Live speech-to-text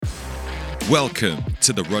Welcome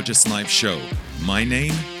to the Roger Snipes Show. My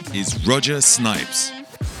name is Roger Snipes.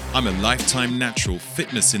 I'm a lifetime natural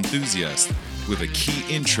fitness enthusiast with a key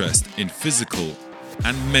interest in physical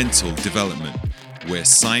and mental development, where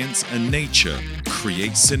science and nature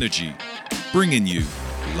create synergy, bringing you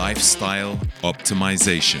lifestyle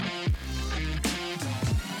optimization.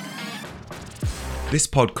 This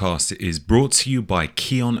podcast is brought to you by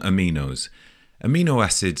Kion Aminos. Amino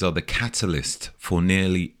acids are the catalyst for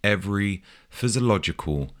nearly every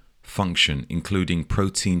physiological function, including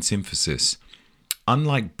protein synthesis.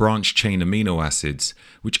 Unlike branch-chain amino acids,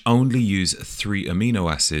 which only use 3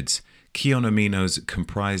 amino acids, Kion Aminos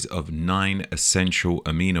comprise of 9 essential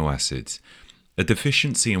amino acids. A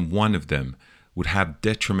deficiency in one of them would have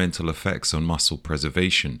detrimental effects on muscle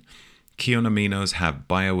preservation. Kion Aminos have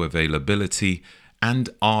bioavailability and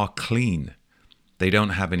are clean. They don't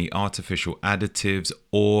have any artificial additives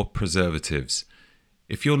or preservatives.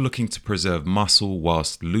 If you're looking to preserve muscle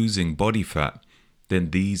whilst losing body fat,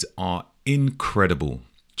 then these are incredible.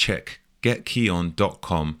 Check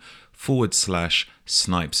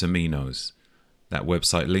getkion.com/Snipes Aminos. That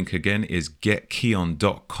website link again is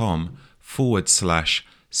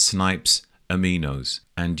getkion.com/Snipes Aminos,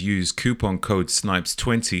 and use coupon code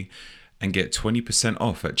SNIPES20 and get 20%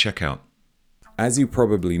 off at checkout. As you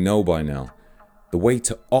probably know by now, the way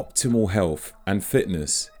to optimal health and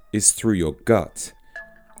fitness is through your gut.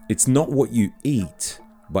 It's not what you eat,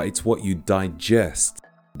 but it's what you digest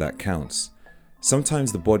that counts.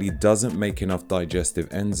 Sometimes the body doesn't make enough digestive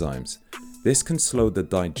enzymes. This can slow the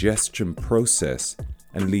digestion process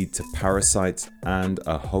and lead to parasites and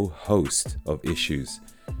a whole host of issues.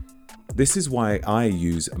 This is why I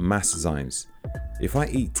use Masszymes. If I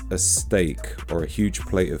eat a steak or a huge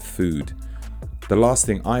plate of food, the last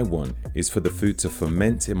thing I want is for the food to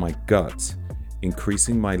ferment in my gut,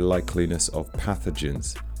 increasing my likeliness of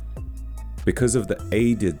pathogens. Because of the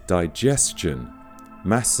aided digestion,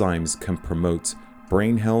 Masszymes can promote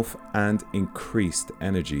brain health and increased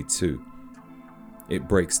energy too. It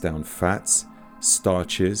breaks down fats,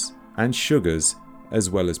 starches, and sugars, as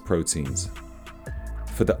well as proteins.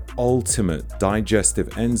 For the ultimate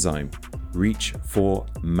digestive enzyme, reach for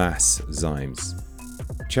Masszymes.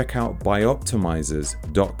 Check out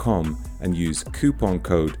bioptimizers.com and use coupon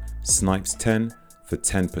code SNIPES10 for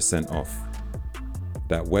 10% off.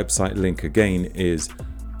 That website link again is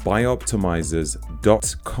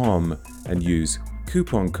bioptimizers.com and use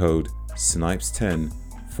coupon code SNIPES10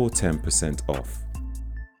 for 10% off.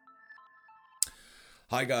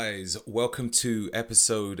 Hi guys, welcome to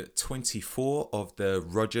episode 24 of the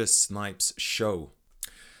Roger Snipes Show.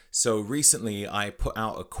 So recently I put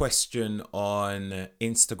out a question on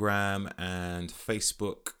Instagram and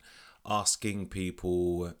Facebook asking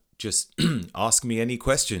people just ask me any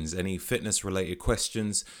questions, any fitness related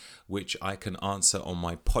questions, which I can answer on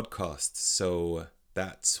my podcast. So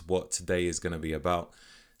that's what today is going to be about.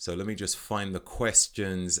 So let me just find the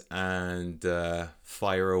questions and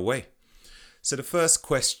fire away. So the first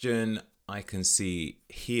question I can see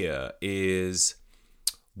here is,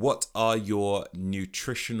 what are your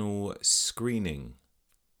nutritional screening?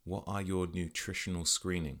 What are your nutritional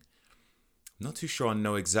screening? I'm not too sure I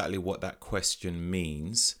know exactly what that question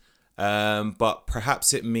means, but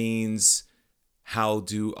perhaps it means, how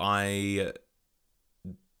do I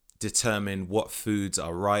determine what foods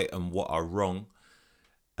are right and what are wrong?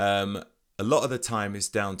 A lot of the time it's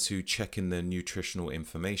down to checking the nutritional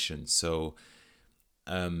information. So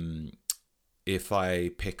if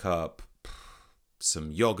I pick up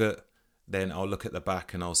some yogurt, then I'll look at the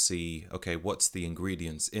back and I'll see, okay, what's the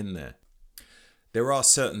ingredients in there? There are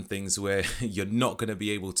certain things where you're not going to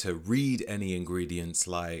be able to read any ingredients,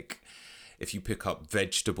 like if you pick up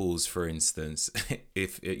vegetables, for instance.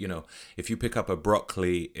 if you pick up a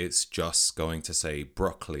broccoli, it's just going to say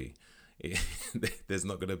broccoli. There's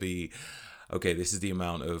not going to be, okay, this is the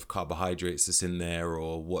amount of carbohydrates that's in there,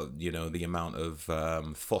 or what, the amount of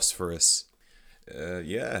phosphorus.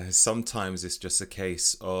 Sometimes it's just a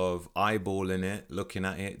case of eyeballing it, looking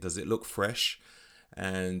at it. Does it look fresh?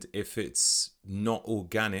 And if it's not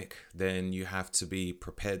organic, then you have to be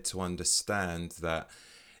prepared to understand that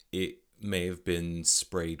it may have been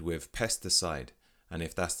sprayed with pesticide. And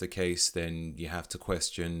if that's the case, then you have to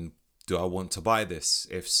question, do I want to buy this?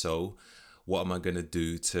 If so, what am I going to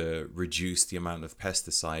do to reduce the amount of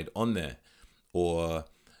pesticide on there? Or,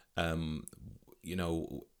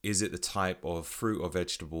 is it the type of fruit or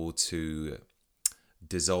vegetable to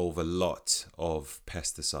dissolve a lot of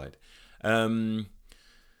pesticide?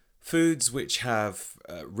 Foods which have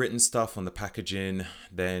written stuff on the packaging,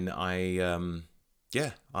 then I'll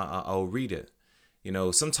read it. You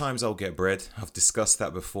know, sometimes I'll get bread. I've discussed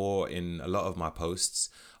that before in a lot of my posts.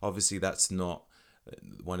 Obviously, that's not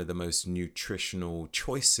one of the most nutritional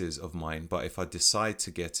choices of mine, but if I decide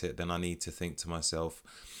to get it, then I need to think to myself,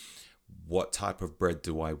 what type of bread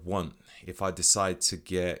do I want? If I decide to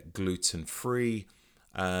get gluten free,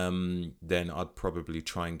 then I'd probably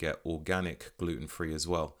try and get organic gluten free as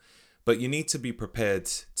well. But you need to be prepared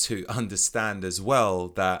to understand as well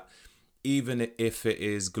that even if it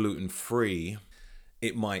is gluten free,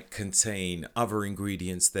 it might contain other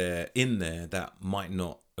ingredients in there that might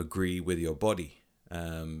not agree with your body.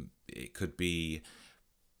 It could be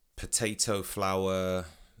potato flour,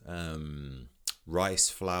 rice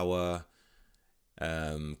flour,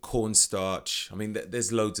 cornstarch. I mean,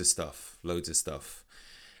 there's loads of stuff.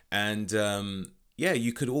 And yeah,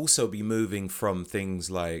 you could also be moving from things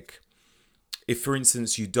like, if for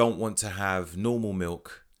instance you don't want to have normal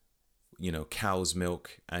milk, you know, cow's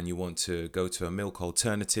milk, and you want to go to a milk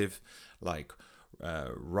alternative like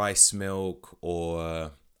rice milk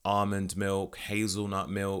or almond milk, hazelnut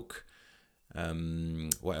milk,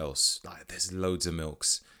 what else? Like, there's loads of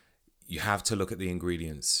milks. You have to look at the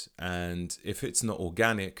ingredients, and if it's not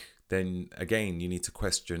organic, then again you need to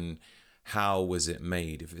question, how was it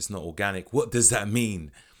made? If it's not organic, what does that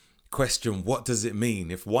mean? Question, what does it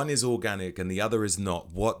mean? If one is organic and the other is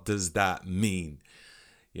not, what does that mean?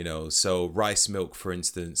 You know, so rice milk, for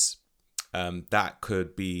instance, that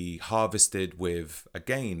could be harvested with,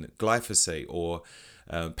 again, glyphosate or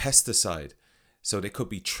pesticide. So there could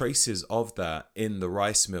be traces of that in the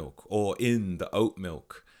rice milk or in the oat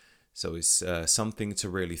milk. So it's something to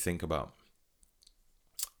really think about.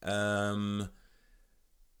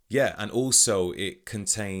 Yeah, and also it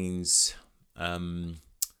contains,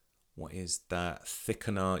 what is that?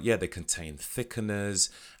 Thickener. Yeah, they contain thickeners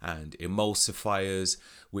and emulsifiers,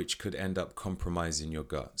 which could end up compromising your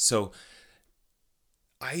gut. So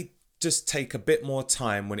I just take a bit more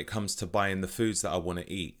time when it comes to buying the foods that I want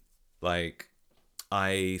to eat. Like,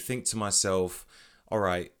 I think to myself, all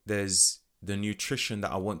right, there's the nutrition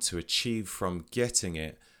that I want to achieve from getting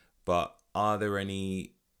it, but are there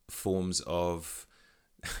any forms of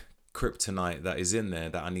kryptonite that is in there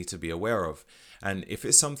that I need to be aware of? And if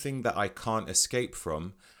it's something that I can't escape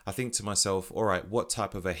from, I think to myself, all right, what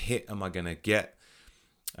type of a hit am I going to get?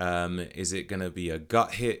 Is it going to be a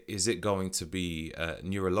gut hit? Is it going to be a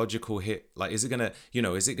neurological hit? Like, is it going to,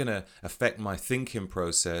 is it going to affect my thinking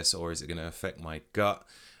process, or is it going to affect my gut?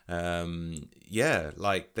 Yeah,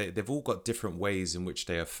 like they've all got different ways in which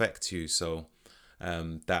they affect you. So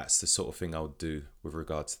that's the sort of thing I would do with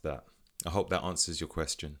regards to that. I hope that answers your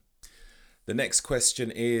question. The next question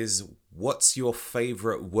is, what's your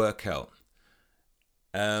favorite workout?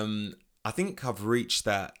 I think I've reached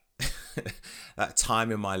that that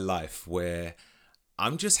time in my life where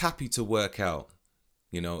I'm just happy to work out,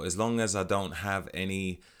 as long as I don't have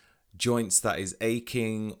any joints that is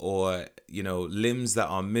aching or, limbs that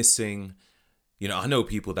are missing. I know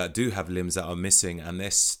people that do have limbs that are missing and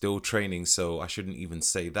they're still training, so I shouldn't even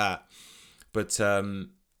say that. But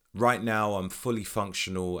right now I'm fully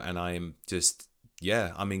functional and I'm just,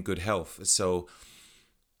 I'm in good health. So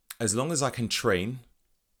as long as I can train,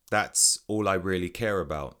 that's all I really care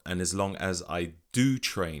about. And as long as I do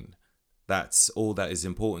train, that's all that is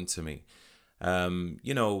important to me.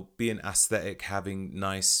 Being aesthetic, having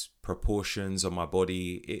nice proportions on my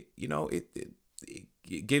body,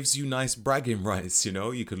 it gives you nice bragging rights.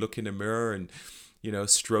 You could look in the mirror and,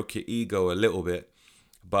 stroke your ego a little bit.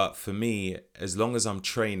 But for me, as long as I'm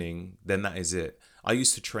training, then that is it. I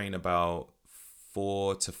used to train about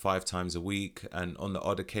 4 to 5 times a week, and on the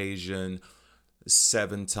odd occasion,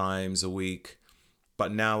 7 times a week.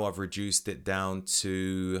 But now I've reduced it down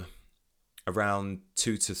to around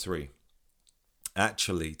 2 to 3.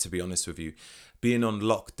 Actually, to be honest with you, being on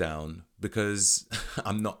lockdown, because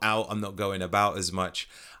I'm not out, I'm not going about as much,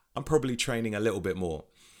 I'm probably training a little bit more.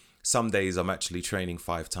 Some days I'm actually training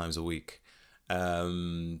 5 times a week.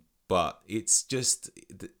 But it's just,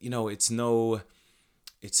 it's no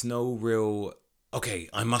real, okay,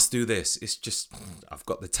 I must do this. It's just, I've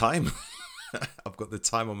got the time. I've got the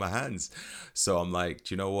time on my hands. So I'm like,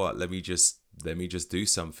 do you know what? Let me just do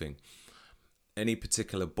something. Any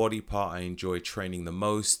particular body part I enjoy training the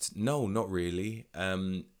most? No, not really.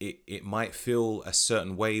 It might feel a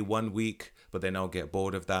certain way one week, but then I'll get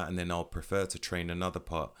bored of that and then I'll prefer to train another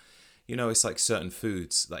part. It's like certain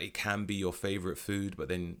foods, like it can be your favorite food, but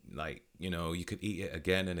then you could eat it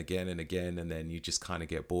again and again and again, and then you just kind of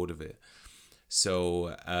get bored of it.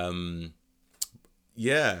 So,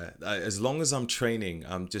 as long as I'm training,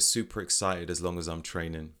 I'm just super excited as long as I'm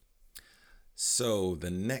training. So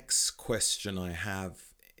the next question I have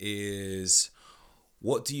is,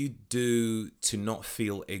 What do you do to not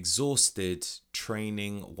feel exhausted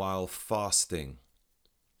training while fasting?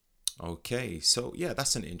 Okay, so yeah,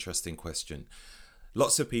 that's an interesting question.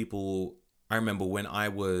 Lots of people, I remember when I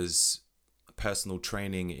was personal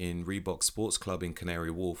training in Reebok Sports Club in Canary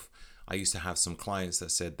Wharf, I used to have some clients that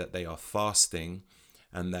said that they are fasting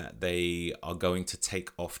and that they are going to take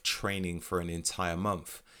off training for an entire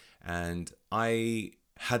month. And I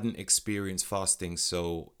hadn't experienced fasting,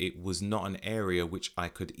 so it was not an area which I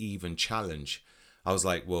could even challenge. I was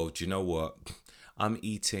like, well, do you know what? I'm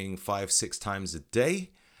eating 5, 6 times a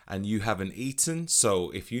day and you haven't eaten.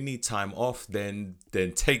 So if you need time off, then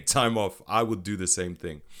take time off. I would do the same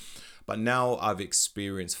thing. But now I've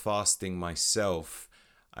experienced fasting myself.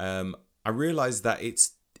 I realize that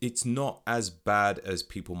it's not as bad as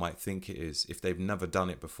people might think it is if they've never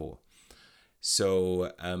done it before.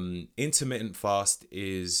 So intermittent fast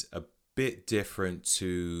is a bit different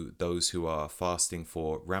to those who are fasting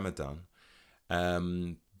for Ramadan.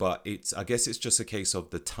 But I guess it's just a case of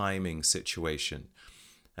the timing situation.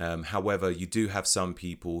 However, you do have some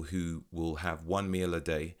people who will have one meal a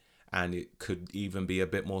day, and it could even be a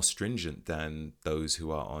bit more stringent than those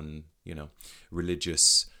who are on,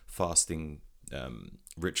 religious fasting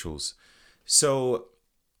rituals. So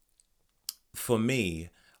for me,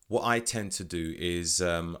 what I tend to do is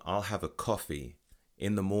I'll have a coffee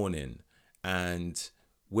in the morning, and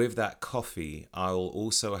with that coffee, I'll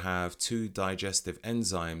also have two digestive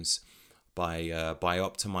enzymes by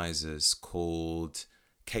Bioptimizers called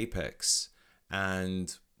Capex.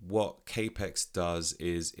 And what Capex does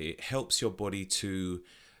is it helps your body to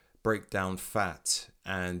break down fat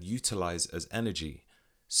and utilize as energy.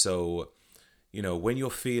 So, when you're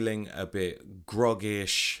feeling a bit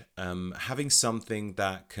groggish, having something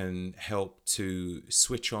that can help to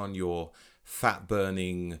switch on your fat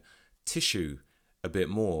burning tissue a bit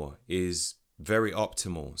more is very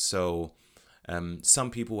optimal. So, some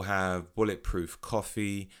people have bulletproof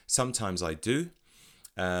coffee. Sometimes I do.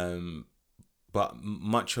 But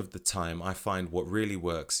much of the time, I find what really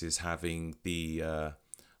works is having the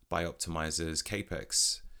Bioptimizers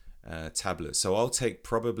Capex tablet. So I'll take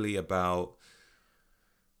probably about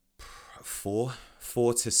four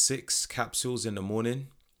to six capsules in the morning,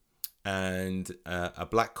 and a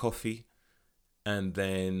black coffee, and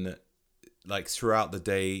then like throughout the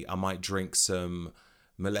day, I might drink some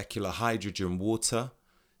molecular hydrogen water.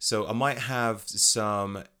 So I might have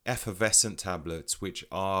some effervescent tablets, which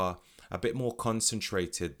are a bit more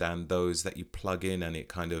concentrated than those that you plug in, and it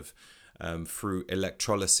kind of through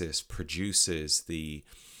electrolysis produces the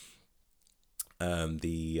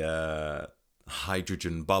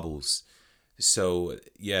hydrogen bubbles. So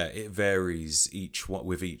yeah, it varies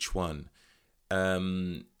with each one.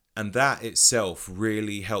 And that itself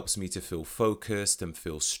really helps me to feel focused and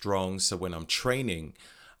feel strong. So when I'm training,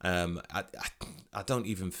 I don't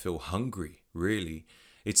even feel hungry, really.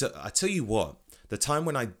 I tell you what, the time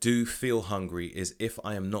when I do feel hungry is if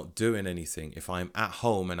I am not doing anything, if I'm at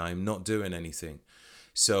home and I'm not doing anything.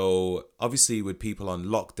 So obviously with people on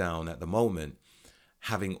lockdown at the moment,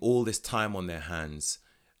 having all this time on their hands,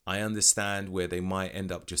 I understand where they might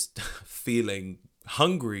end up just feeling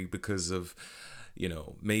hungry because of,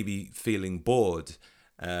 maybe feeling bored.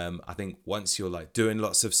 I think once you're like doing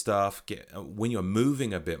lots of stuff, when you're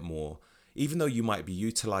moving a bit more, even though you might be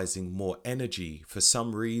utilizing more energy, for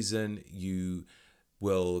some reason you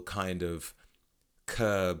will kind of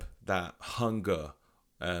curb that hunger,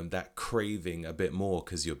 that craving a bit more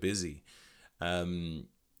because you're busy.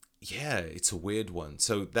 Yeah, it's a weird one.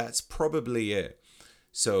 So that's probably it.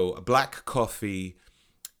 So a black coffee,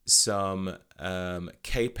 some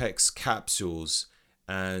Capex capsules,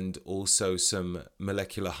 and also some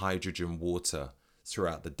molecular hydrogen water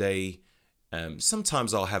throughout the day.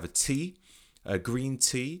 Sometimes I'll have a green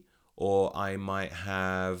tea, or I might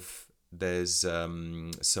have, there's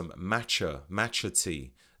some matcha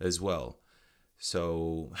tea as well.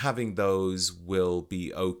 So having those will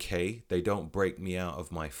be okay. They don't break me out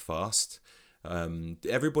of my fast.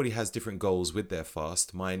 Everybody has different goals with their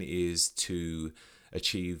fast. Mine is to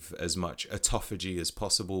achieve as much autophagy as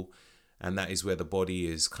possible, and that is where the body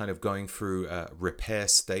is kind of going through a repair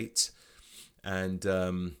state. And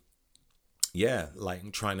yeah,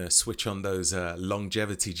 like trying to switch on those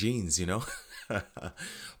longevity genes.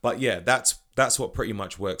 But yeah, that's what pretty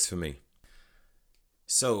much works for me.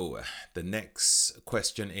 So the next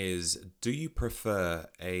question is, do you prefer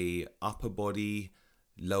a upper body,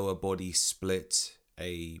 lower body split,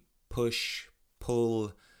 a push,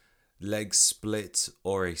 pull, leg split,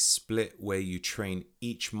 or a split where you train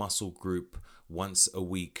each muscle group once a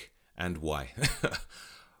week, and why?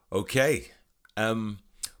 Okay.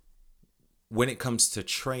 when it comes to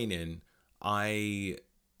training, I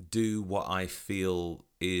do what I feel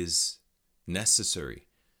is necessary.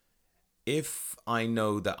 If I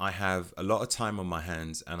know that I have a lot of time on my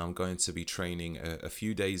hands and I'm going to be training a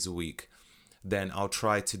few days a week, then I'll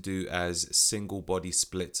try to do as single body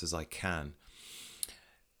splits as I can,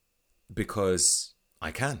 because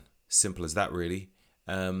I can. Simple as that, really.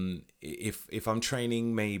 If I'm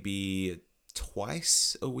training maybe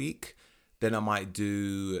twice a week, then I might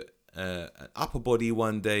do an upper body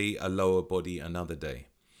one day, a lower body another day.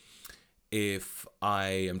 If I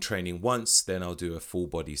am training once, then I'll do a full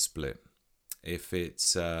body split. If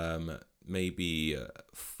it's maybe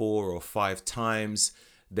 4 or 5 times,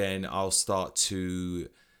 then I'll start to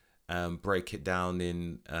break it down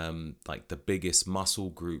in like the biggest muscle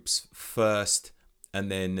groups first. And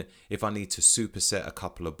then if I need to superset a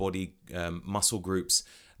couple of body muscle groups,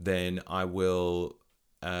 then I will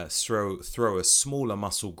throw a smaller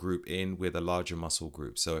muscle group in with a larger muscle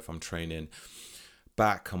group. So if I'm training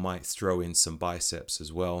back, I might throw in some biceps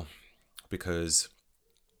as well, because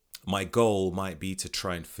my goal might be to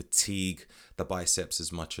try and fatigue the biceps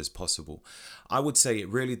as much as possible. I would say it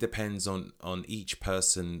really depends on each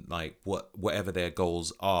person, like whatever their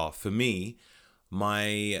goals are. For me,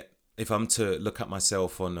 if I'm to look at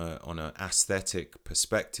myself on an aesthetic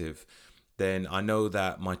perspective, then I know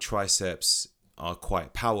that my triceps are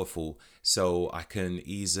quite powerful, so I can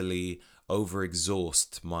easily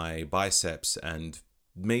overexhaust my biceps and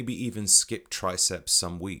maybe even skip triceps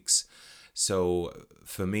some weeks. So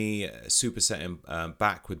for me, supersetting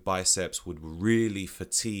back with biceps would really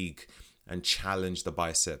fatigue and challenge the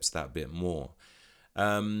biceps that bit more.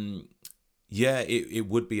 Yeah, it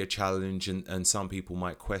would be a challenge, and some people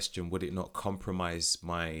might question, would it not compromise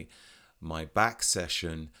my back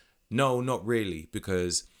session? No, not really,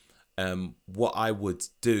 because what I would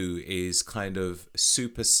do is kind of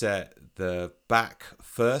superset the back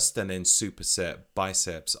first and then superset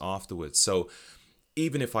biceps afterwards. So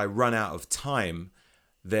even if I run out of time,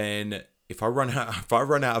 then if I run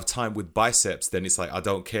out of time with biceps, then it's like I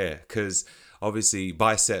don't care, because obviously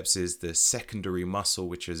biceps is the secondary muscle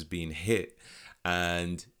which has been hit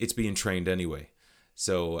and it's being trained anyway.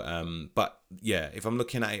 So but yeah, if I'm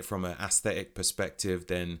looking at it from an aesthetic perspective,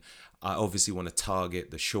 then I obviously want to target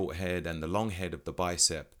the short head and the long head of the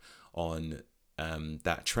bicep on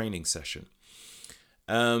that training session.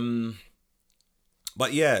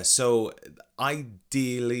 But yeah, so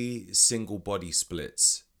ideally single body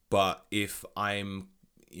splits. But if I'm,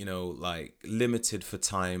 like limited for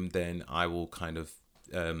time, then I will kind of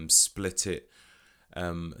split it,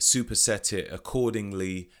 superset it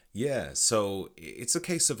accordingly. Yeah, so it's a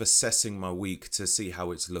case of assessing my week to see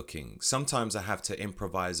how it's looking. Sometimes I have to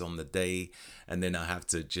improvise on the day, and then I have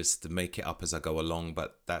to just make it up as I go along.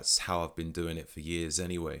 But that's how I've been doing it for years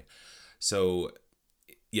anyway. So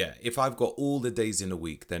yeah, if I've got all the days in a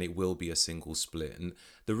week, then it will be a single split. And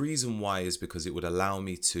the reason why is because it would allow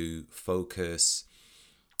me to focus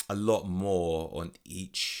a lot more on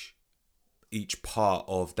each part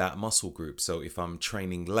of that muscle group. So if I'm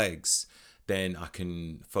training legs, then I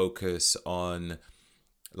can focus on,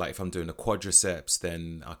 like if I'm doing a quadriceps,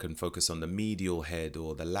 then I can focus on the medial head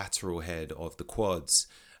or the lateral head of the quads,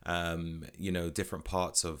 different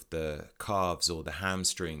parts of the calves or the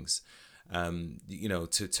hamstrings.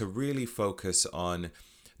 To really focus on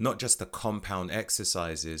not just the compound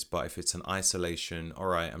exercises, but if it's an isolation, all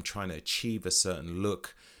right, I'm trying to achieve a certain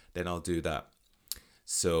look, then I'll do that.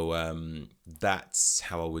 So that's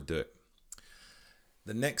how I would do it.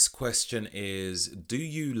 The next question is, do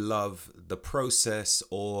you love the process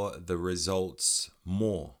or the results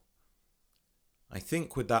more? I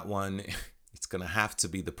think with that one, it's going to have to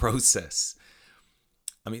be the process.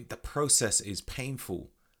 I mean, the process is painful.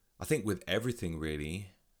 I think with everything really,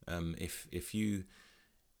 if you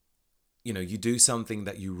do something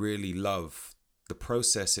that you really love, the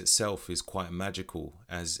process itself is quite magical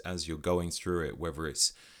as you're going through it, whether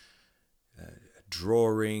it's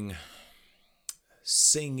drawing,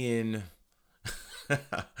 singing,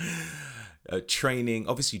 training.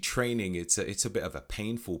 Obviously training, it's a bit of a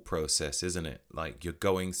painful process, isn't it? Like you're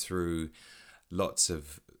going through lots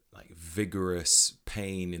of like vigorous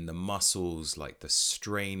pain in the muscles, like the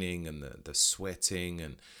straining and the sweating,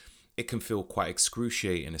 and it can feel quite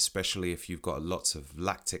excruciating, especially if you've got lots of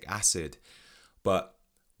lactic acid. But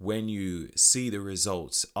when you see the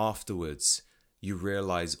results afterwards, you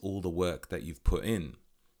realize all the work that you've put in.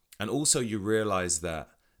 And also you realize that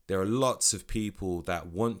there are lots of people that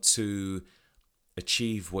want to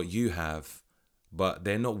achieve what you have, but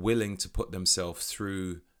they're not willing to put themselves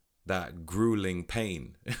through that grueling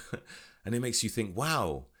pain. And it makes you think,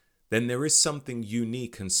 wow, then there is something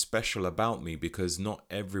unique and special about me, because not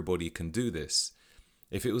everybody can do this.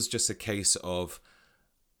 If it was just a case of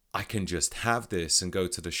I can just have this and go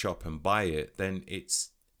to the shop and buy it, then it's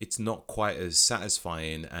not quite as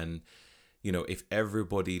satisfying. And if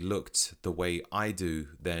everybody looked the way I do,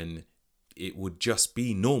 then it would just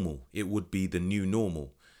be normal. It would be the new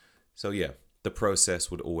normal. So yeah, the process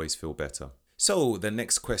would always feel better. So the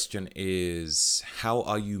next question is, how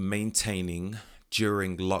are you maintaining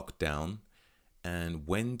during lockdown, and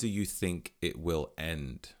when do you think it will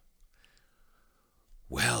end?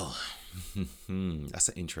 Well, that's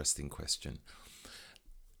an interesting question.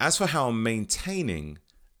 As for how I'm maintaining,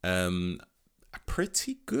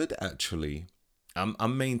 pretty good actually.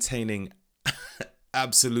 I'm maintaining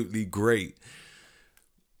absolutely great.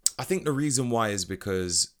 I think the reason why is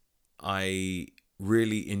because I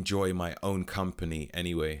really enjoy my own company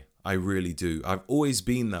anyway. I really do. I've always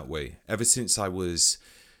been that way. Ever since I was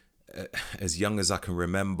as young as I can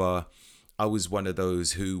remember, I was one of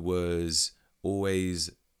those who was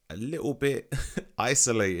always a little bit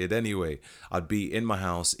isolated anyway. I'd be in my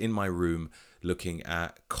house, in my room, looking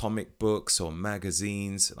at comic books or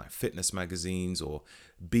magazines, like fitness magazines or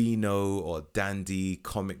Beano or Dandy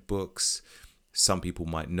comic books. Some people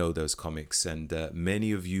might know those comics, and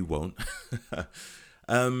many of you won't.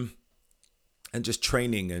 And just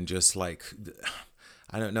training and just like,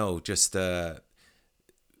 I don't know, just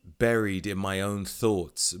buried in my own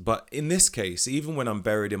thoughts. But in this case, even when I'm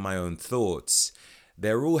buried in my own thoughts,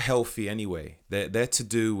 they're all healthy anyway. They're to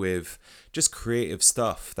do with just creative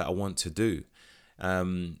stuff that I want to do.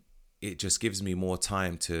 It just gives me more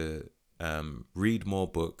time to read more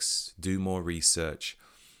books, do more research.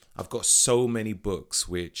 I've got so many books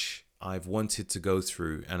which I've wanted to go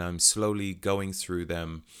through, and I'm slowly going through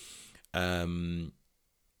them. I'm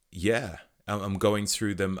going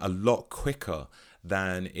through them a lot quicker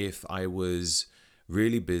than if I was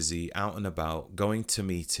really busy, out and about, going to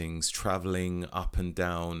meetings, traveling up and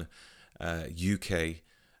down UK,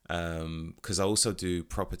 because I also do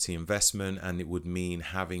property investment, and it would mean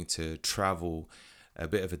having to travel a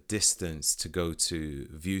bit of a distance to go to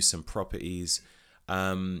view some properties.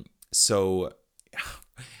 So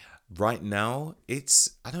right now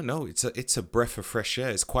I don't know, it's a breath of fresh air.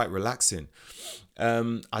 It's quite relaxing.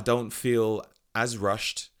 I don't feel as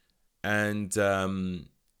rushed, and I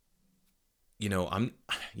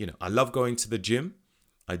love going to the gym.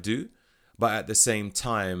 I do, but at the same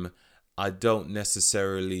time, I don't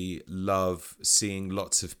necessarily love seeing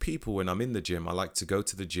lots of people when I'm in the gym. I like to go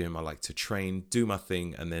to the gym, I like to train, do my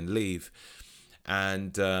thing, and then leave.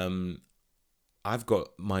 And I've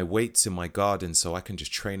got my weights in my garden, so I can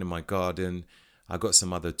just train in my garden. I've got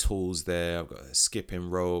some other tools there. I've got a skipping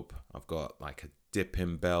rope. I've got like a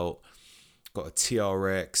dipping belt. I've got a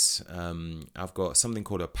TRX. I've got something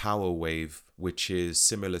called a Power Wave, which is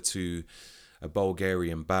similar to a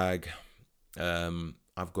Bulgarian bag.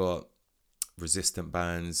 I've got resistant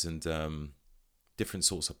bands and different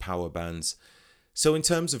sorts of power bands. So in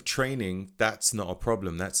terms of training, that's not a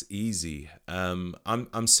problem. That's easy.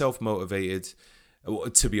 I'm self-motivated.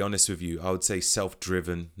 To be honest with you, I would say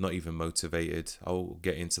self-driven, not even motivated. I'll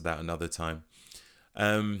get into that another time.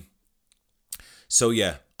 So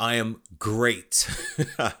yeah, I am great.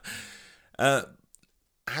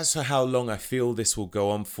 As for how long I feel this will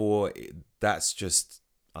go on for, that's just,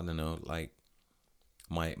 I don't know, like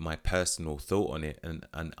my personal thought on it, and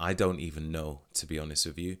I don't even know, to be honest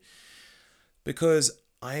with you, because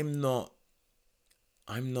I'm not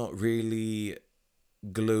really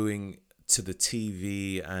gluing to the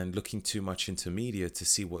TV and looking too much into media to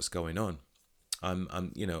see what's going on.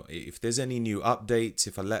 If there's any new updates,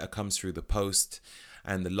 if a letter comes through the post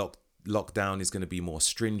and the lockdown is going to be more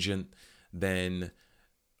stringent, then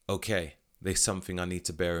okay, there's something I need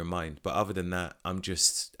to bear in mind. But other than that, I'm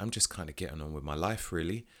just kind of getting on with my life,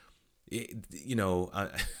 really.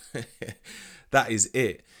 That is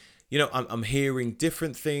it. I'm hearing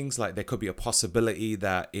different things, like there could be a possibility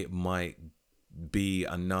that it might be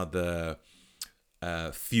another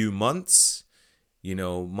few months.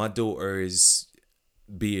 My daughter is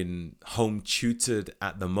being home tutored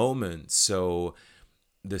at the moment, so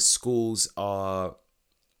the schools are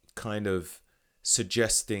kind of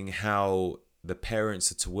suggesting how the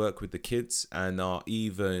parents are to work with the kids, and are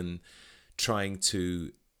even trying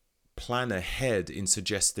to plan ahead in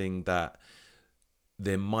suggesting that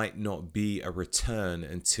there might not be a return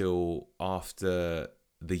until after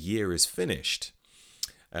the year is finished.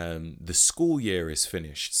 The school year is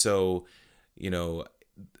finished. So,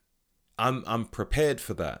 I'm prepared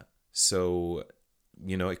for that. So,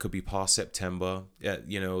 it could be past September.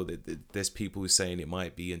 There's people saying it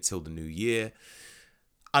might be until the new year.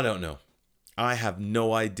 I don't know. I have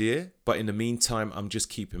no idea, but in the meantime, I'm just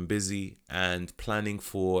keeping busy and planning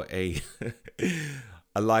for a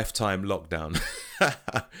a lifetime lockdown.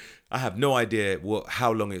 I have no idea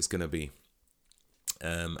how long it's going to be.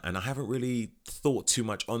 And I haven't really thought too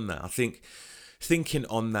much on that. I think thinking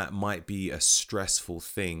on that might be a stressful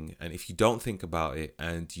thing. And if you don't think about it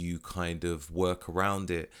and you kind of work around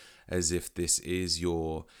it as if this is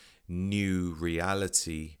your new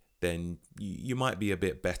reality, then you might be a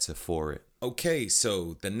bit better for it. Okay,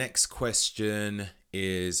 so the next question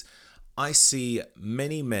is, I see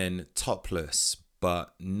many men topless,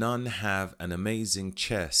 but none have an amazing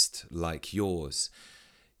chest like yours.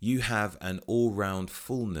 You have an all round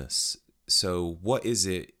fullness. So, what is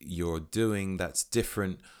it you're doing that's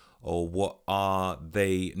different, or what are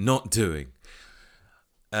they not doing?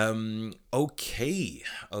 Okay.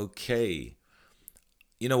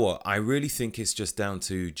 You know what? I really think it's just down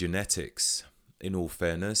to genetics, in all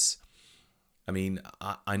fairness. I mean,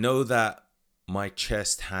 I know that my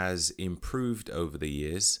chest has improved over the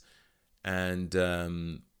years,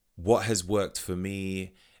 and what has worked for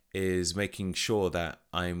me is making sure that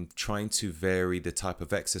I'm trying to vary the type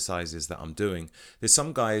of exercises that I'm doing. There's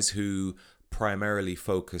some guys who primarily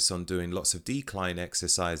focus on doing lots of decline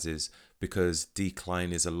exercises because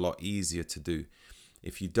decline is a lot easier to do.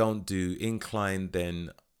 If you don't do incline,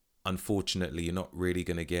 then unfortunately you're not really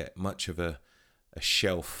going to get much of a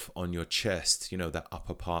shelf on your chest, that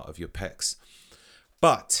upper part of your pecs.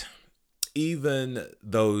 But even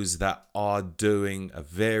those that are doing a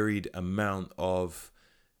varied amount of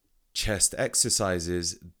chest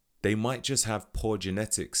exercises, they might just have poor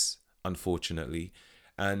genetics, unfortunately.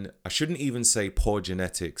 And I shouldn't even say poor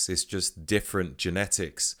genetics, it's just different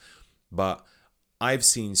genetics. But I've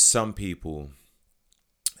seen some people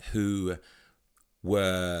who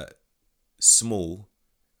were small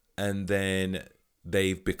and then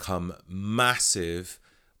they've become massive,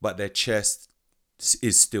 but their chest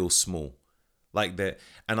is still small. Like that.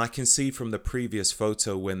 And I can see from the previous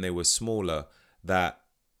photo when they were smaller that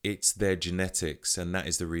it's their genetics, and that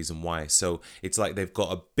is the reason why. So it's like they've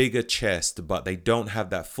got a bigger chest, but they don't have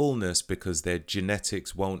that fullness because their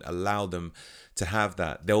genetics won't allow them to have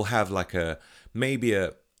that. They'll have like maybe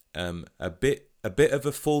a bit of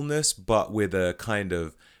a fullness, but with a kind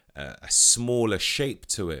of a smaller shape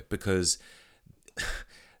to it, because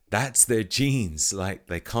that's their genes. Like,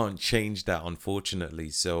 they can't change that, unfortunately.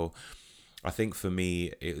 So I think for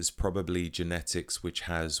me, it was probably genetics which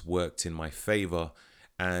has worked in my favor,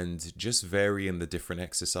 and just varying the different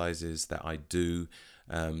exercises that I do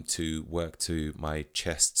to work to my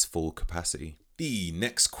chest's full capacity. The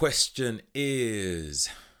next question is,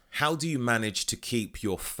 how do you manage to keep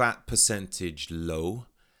your fat percentage low?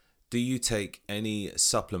 Do you take any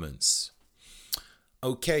supplements?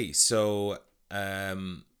 Okay, so I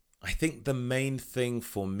think the main thing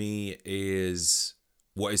for me is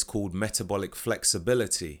what is called metabolic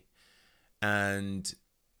flexibility. And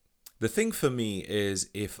the thing for me is,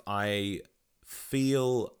 if I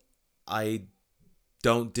feel I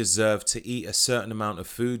don't deserve to eat a certain amount of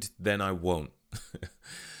food, then I won't.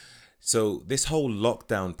 So this whole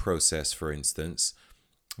lockdown process, for instance,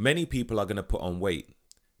 many people are going to put on weight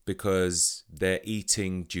because they're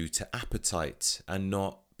eating due to appetite and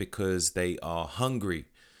not because they are hungry.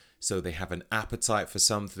 So they have an appetite for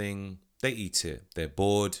something, they eat it. They're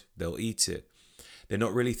bored, they'll eat it. They're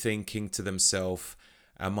not really thinking to themselves,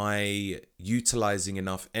 am I utilizing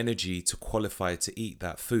enough energy to qualify to eat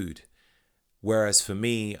that food? Whereas for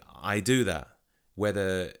me, I do that,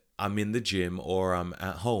 whether I'm in the gym or I'm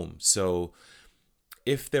at home. So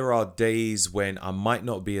if there are days when I might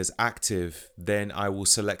not be as active, then I will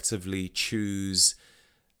selectively choose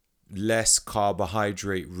less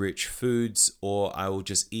carbohydrate rich foods, or I will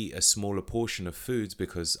just eat a smaller portion of foods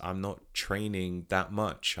because I'm not training that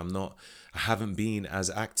much. I haven't been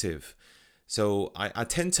as active. So I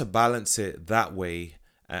tend to balance it that way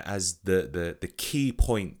as the key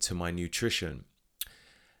point to my nutrition.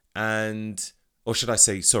 And, or should I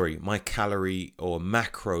say, sorry, my calorie or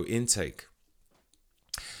macro intake.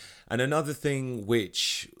 And another thing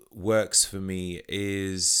which works for me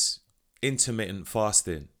is intermittent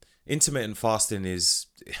fasting. Intermittent fasting it's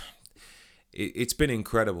been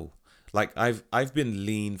incredible. Like, I've been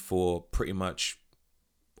lean for pretty much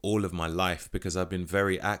all of my life because I've been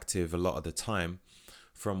very active a lot of the time,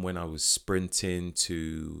 from when I was sprinting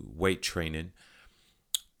to weight training.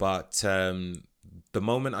 But the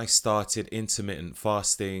moment I started intermittent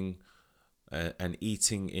fasting and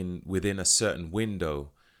eating in within a certain window,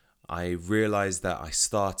 I realized that I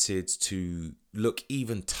started to look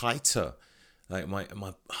even tighter. Like my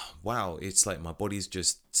wow, it's like my body's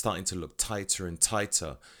just starting to look tighter and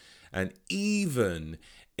tighter. And even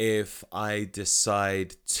if I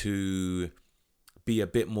decide to be a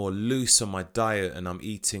bit more loose on my diet and I'm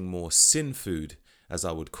eating more sin food, as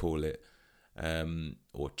I would call it,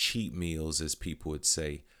 or cheat meals, as people would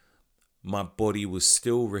say, my body will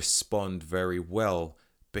still respond very well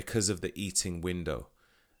because of the eating window.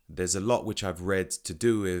 There's a lot which I've read to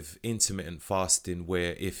do with intermittent fasting,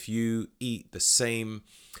 where if you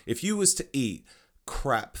was to eat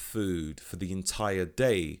crap food for the entire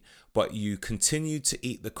day, but you continue to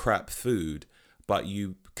eat the crap food, but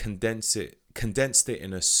you condensed it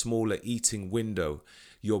in a smaller eating window,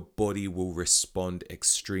 your body will respond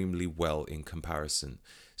extremely well in comparison.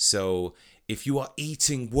 So if you are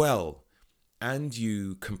eating well and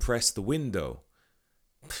you compress the window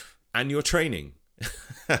and you're training,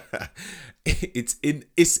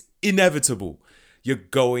 it's inevitable. You're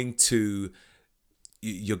going to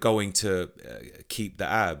keep the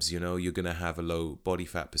abs. You're going to have a low body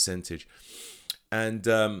fat percentage.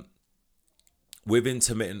 And with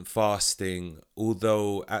intermittent fasting,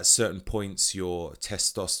 although at certain points your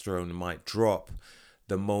testosterone might drop,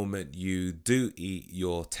 the moment you do eat,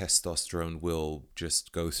 your testosterone will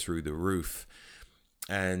just go through the roof.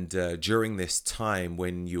 And during this time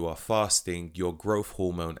when you are fasting, your growth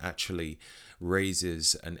hormone actually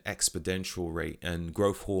raises an exponential rate, and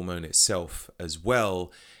growth hormone itself as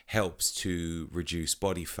well helps to reduce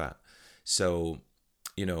body fat. So,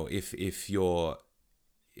 if your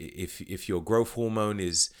growth hormone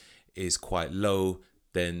is quite low,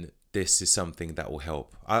 then this is something that will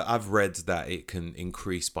help. I've read that it can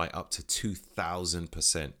increase by up to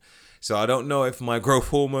 2,000%. So I don't know if my growth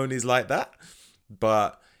hormone is like that,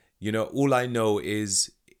 but all I know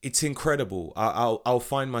is it's incredible. I'll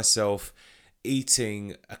find myself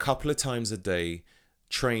eating a couple of times a day,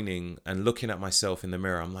 training and looking at myself in the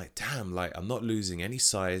mirror. I'm like, damn, like I'm not losing any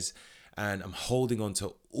size, and I'm holding on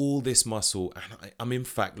to all this muscle, and I'm in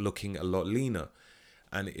fact looking a lot leaner.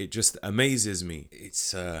 And it just amazes me.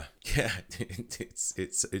 It's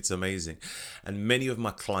it's amazing. And many of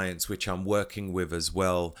my clients, which I'm working with as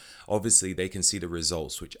well, obviously they can see the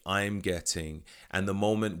results which I'm getting, and the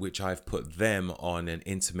moment which I've put them on an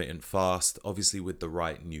intermittent fast, obviously with the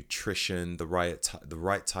right nutrition, the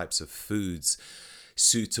right types of foods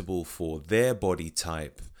suitable for their body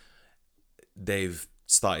type, they've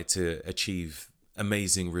started to achieve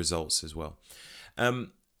amazing results as well.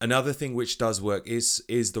 Another thing which does work is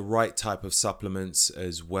the right type of supplements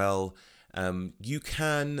as well. You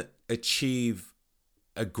can achieve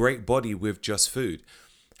a great body with just food.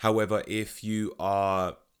 However, if you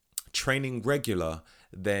are training regular,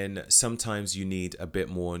 then sometimes you need a bit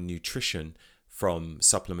more nutrition from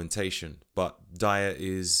supplementation. But diet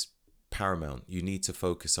is paramount. You need to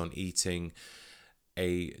focus on eating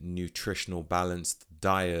a nutritional balanced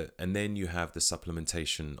diet, and then you have the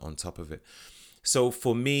supplementation on top of it. So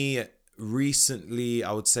for me, recently,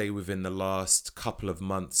 I would say within the last couple of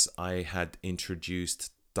months, I had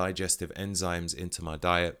introduced digestive enzymes into my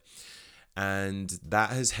diet. And that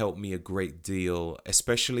has helped me a great deal,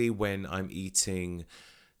 especially when I'm eating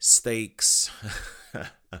steaks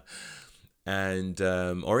and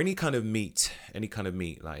or any kind of meat.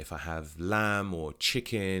 Like if I have lamb or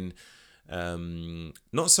chicken,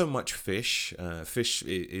 not so much fish. Fish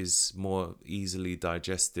is more easily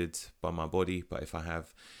digested by my body, but if I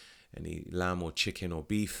have any lamb or chicken or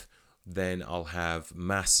beef, then I'll have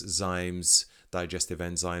MAS zymes, digestive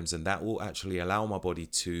enzymes, and that will actually allow my body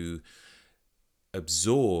to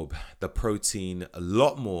absorb the protein a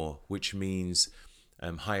lot more, which means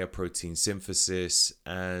higher protein synthesis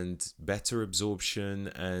and better absorption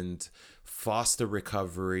and faster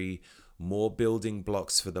recovery, more building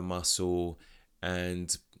blocks for the muscle,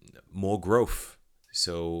 and more growth.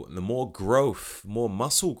 So the more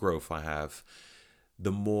muscle growth I have,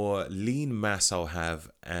 the more lean mass I'll have,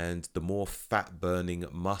 and the more fat burning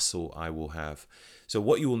muscle I will have. So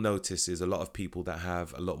what you will notice is a lot of people that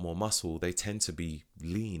have a lot more muscle, they tend to be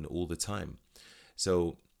lean all the time.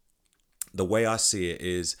 So the way I see it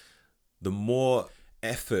is, the more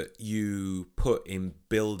effort you put in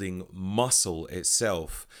building muscle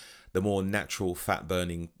itself, the more natural fat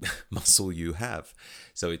burning muscle you have.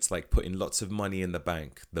 So it's like putting lots of money in the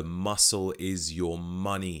bank. The muscle is your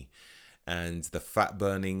money, and the fat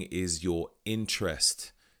burning is your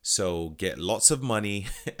interest. So get lots of money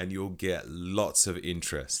and you'll get lots of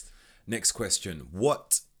interest. Next question.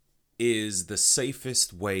 What is the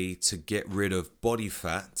safest way to get rid of body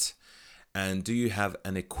fat? And do you have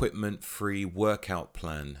an equipment-free workout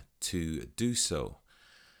plan to do so?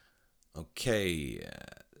 Okay.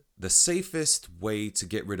 the safest way to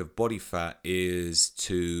get rid of body fat is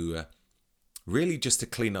to really just to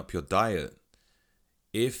clean up your diet.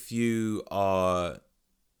 If you are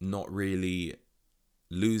not really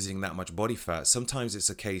losing that much body fat, sometimes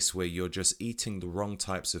it's a case where you're just eating the wrong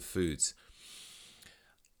types of foods.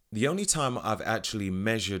 The only time I've actually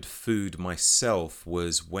measured food myself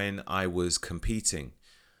was when I was competing.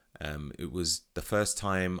 It was the first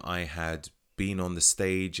time I had been on the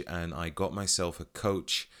stage, and I got myself a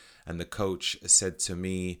coach, and the coach said to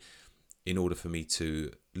me, in order for me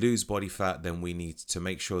to lose body fat, then we need to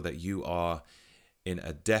make sure that you are in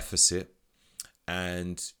a deficit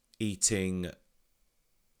and eating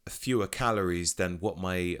fewer calories than what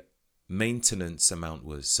my maintenance amount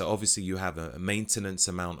was. So obviously you have a maintenance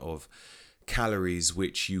amount of calories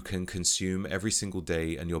which you can consume every single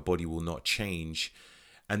day and your body will not change.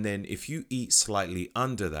 And then if you eat slightly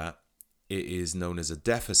under that, it is known as a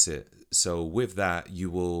deficit. So with that, you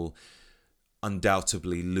will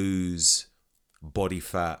undoubtedly lose body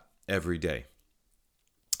fat every day.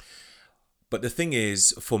 But the thing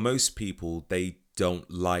is, for most people, they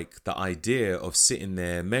don't like the idea of sitting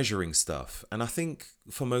there measuring stuff. And I think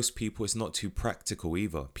for most people, it's not too practical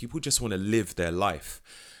either. People just want to live their life.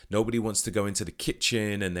 Nobody wants to go into the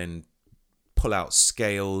kitchen and then pull out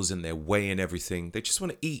scales and they're weighing everything. They just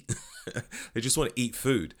want to eat. They just want to eat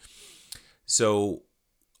food. So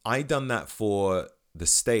I done that for the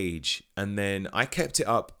stage, and then I kept it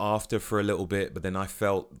up after for a little bit, but then I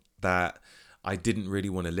felt that I didn't really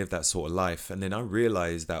want to live that sort of life. And then I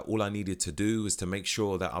realized that all I needed to do was to make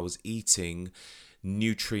sure that I was eating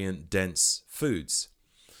nutrient dense foods.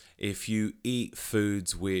 If you eat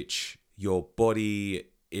foods which your body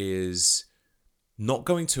is not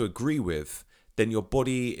going to agree with, then your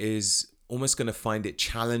body is almost going to find it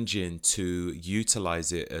challenging to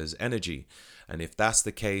utilize it as energy. And if that's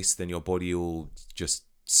the case, then your body will just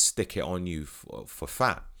stick it on you for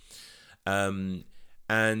fat. A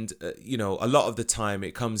lot of the time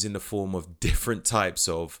it comes in the form of different types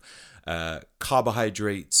of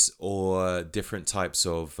carbohydrates or different types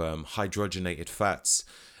of hydrogenated fats,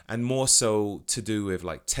 and more so to do with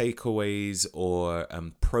like takeaways or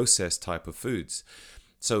processed type of foods.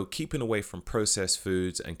 So keeping away from processed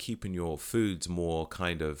foods and keeping your foods more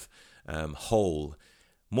kind of whole,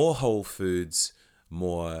 more whole foods,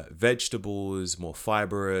 more vegetables, more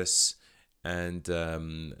fibrous, and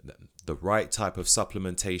the right type of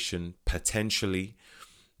supplementation potentially,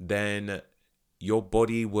 then your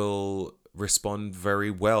body will respond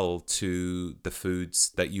very well to the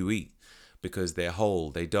foods that you eat because they're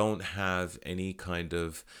whole. They don't have any kind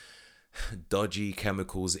of dodgy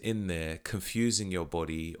chemicals in there confusing your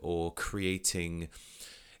body or creating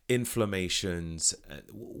inflammations.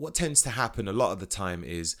 What tends to happen a lot of the time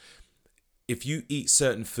is if you eat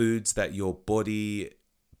certain foods that your body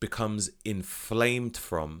becomes inflamed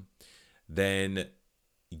from, then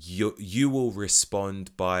you will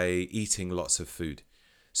respond by eating lots of food.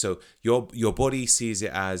 So your body sees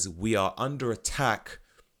it as, we are under attack.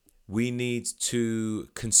 We need to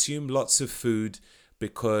consume lots of food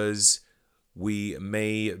because we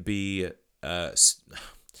may be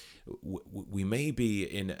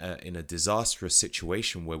in a disastrous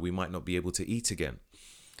situation where we might not be able to eat again.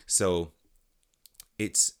 So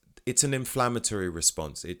it's an inflammatory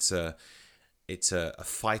response. It's a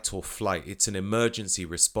fight or flight. It's an emergency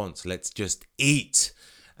response. Let's just eat.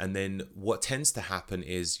 And then what tends to happen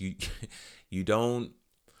is you don't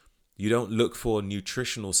look for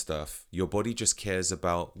nutritional stuff. Your body just cares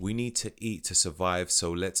about, we need to eat to survive,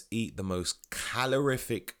 so let's eat the most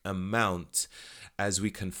calorific amount as we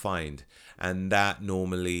can find. And that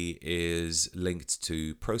normally is linked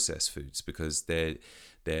to processed foods because they're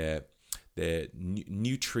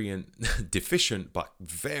nutrient deficient but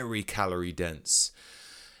very calorie dense.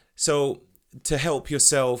 So to help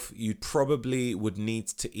yourself, you probably would need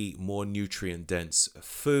to eat more nutrient dense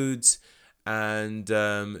foods and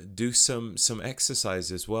do some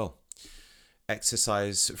exercise as well.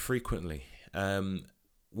 Exercise frequently.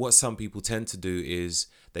 What some people tend to do is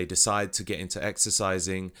they decide to get into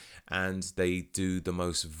exercising and they do the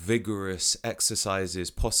most vigorous exercises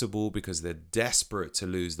possible because they're desperate to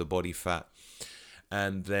lose the body fat,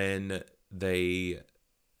 and then they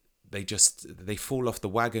fall off the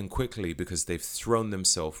wagon quickly because they've thrown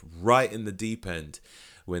themselves right in the deep end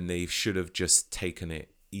when they should have just taken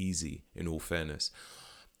it easy, in all fairness.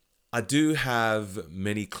 I do have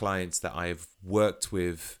many clients that I've worked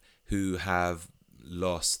with who have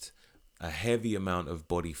lost a heavy amount of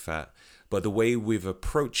body fat, but the way we've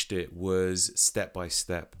approached it was step by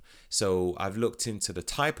step. So I've looked into the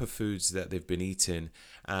type of foods that they've been eating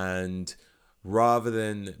and rather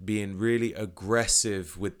than being really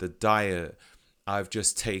aggressive with the diet, I've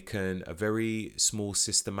just taken a very small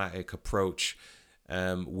systematic approach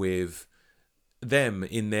with them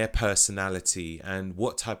in their personality and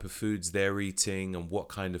what type of foods they're eating and what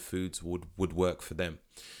kind of foods would work for them.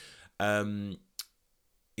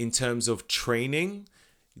 In terms of training,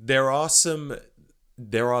 there are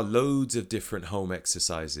loads of different home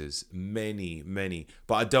exercises, many,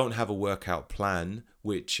 but I don't have a workout plan,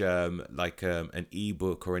 which an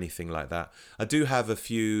ebook or anything like that. I do have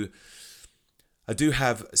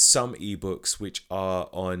some ebooks which are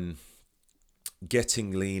on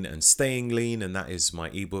getting lean and staying lean, and that is my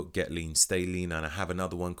ebook, Get Lean, Stay Lean. And I have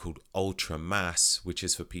another one called Ultra Mass, which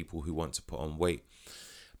is for people who want to put on weight.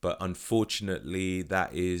 But unfortunately,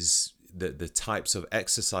 that is the types of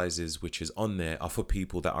exercises which is on there are for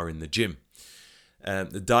people that are in the gym.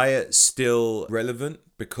 The diet's still relevant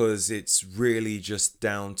because it's really just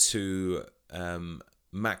down to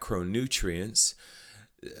macronutrients.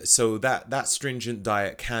 So that stringent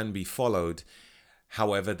diet can be followed.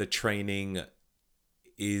 However, the training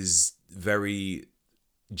is very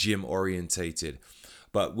gym orientated.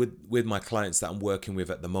 But with my clients that I'm working with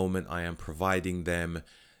at the moment, I am providing them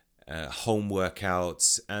home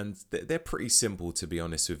workouts, and they're pretty simple, to be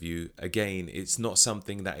honest with you. Again, it's not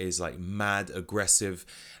something that is like mad aggressive,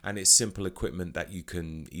 and it's simple equipment that you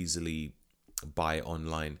can easily buy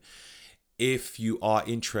online. If you are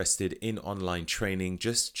interested in online training,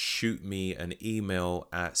 just shoot me an email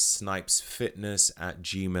at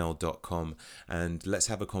snipesfitness@gmail.com and let's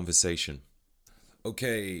have a conversation.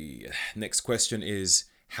 Okay, next question is,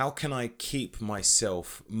 how can I keep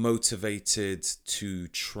myself motivated to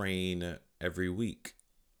train every week?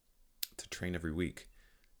 To train every week.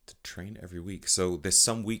 So there's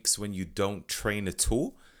some weeks when you don't train at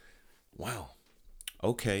all? Wow.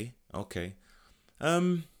 Okay.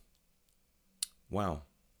 Wow.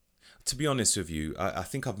 To be honest with you, I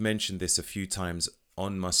think I've mentioned this a few times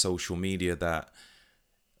on my social media that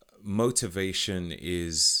motivation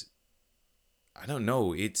is, I don't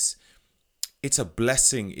know, it's a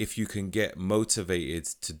blessing if you can get motivated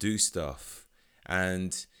to do stuff.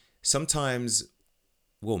 And sometimes,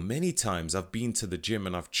 well, many times I've been to the gym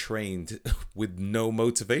and I've trained with no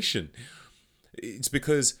motivation. It's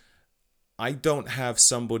because I don't have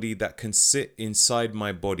somebody that can sit inside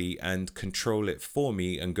my body and control it for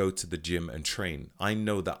me and go to the gym and train. I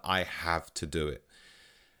know that I have to do it.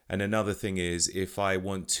 And another thing is, if I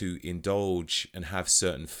want to indulge and have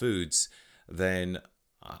certain foods, then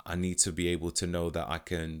I need to be able to know that I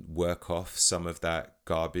can work off some of that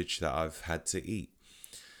garbage that I've had to eat.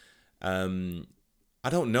 I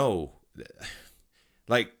don't know.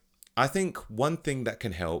 Like, I think one thing that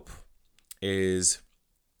can help is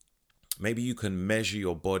maybe you can measure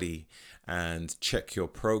your body and check your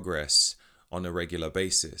progress on a regular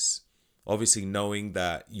basis. Obviously, knowing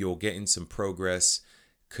that you're getting some progress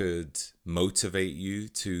could motivate you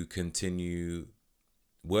to continue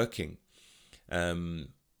working.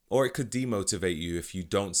 Or it could demotivate you if you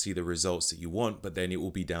don't see the results that you want, but then it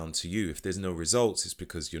will be down to you. If there's no results, it's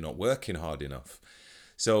because you're not working hard enough.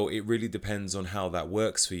 So it really depends on how that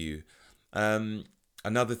works for you.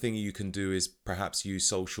 Another thing you can do is perhaps use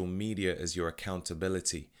social media as your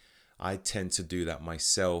accountability. I tend to do that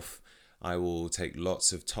myself. I will take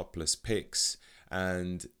lots of topless pics,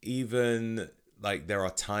 and even like there are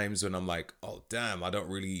times when I'm like, oh damn, I don't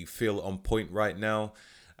really feel on point right now.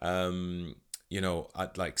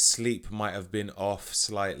 I'd like sleep might have been off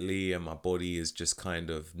slightly and my body is just kind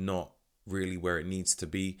of not really where it needs to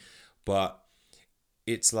be. But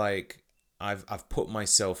it's like I've put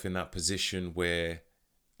myself in that position where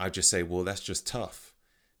I just say, well, that's just tough.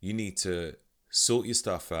 You need to sort your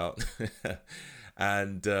stuff out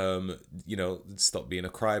and, stop being a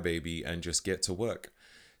crybaby and just get to work.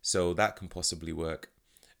 So that can possibly work.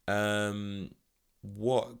 What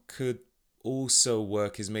could also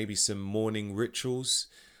work is maybe some morning rituals.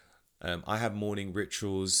 I have morning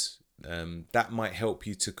rituals that might help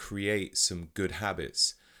you to create some good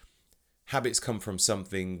habits. Habits come from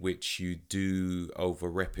something which you do over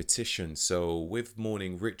repetition. So with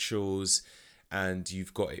morning rituals and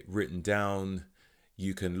you've got it written down,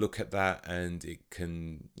 you can look at that and it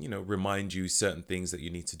can, remind you certain things that you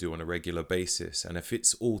need to do on a regular basis. And if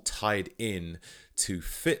it's all tied in to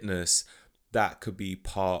fitness, that could be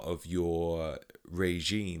part of your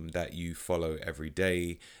regime that you follow every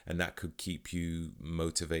day, and that could keep you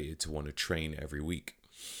motivated to want to train every week.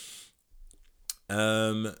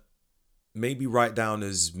 Maybe write down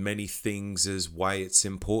as many things as why it's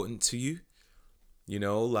important to you.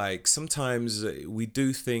 Like sometimes we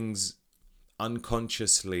do things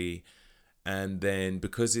unconsciously And then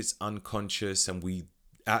because it's unconscious and we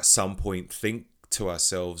at some point think to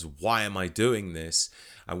ourselves, why am I doing this?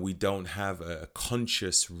 And we don't have a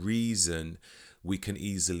conscious reason, we can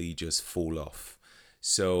easily just fall off.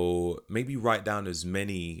 So maybe write down as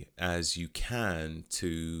many as you can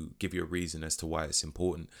to give you a reason as to why it's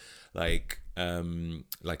important. Like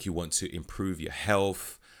you want to improve your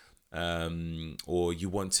health, or you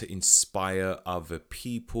want to inspire other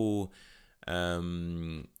people. I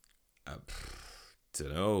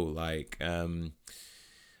don't know,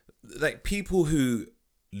 like people who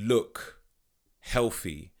look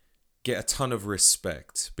healthy get a ton of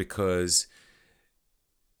respect because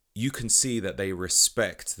you can see that they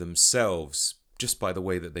respect themselves just by the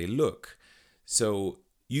way that they look. So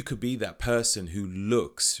you could be that person who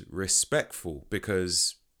looks respectful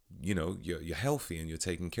because you're healthy and you're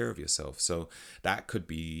taking care of yourself. So that could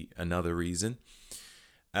be another reason.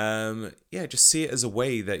 Just see it as a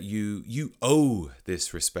way that you owe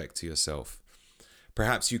this respect to yourself.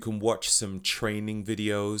 Perhaps you can watch some training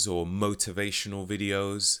videos or motivational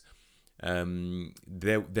videos.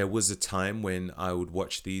 There was a time when I would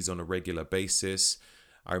watch these on a regular basis.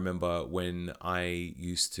 I remember when I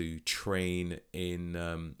used to train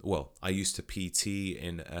I used to PT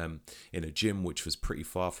in a gym which was pretty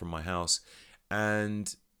far from my house,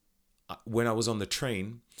 and when I was on the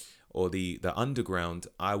train or the underground,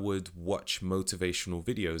 I would watch motivational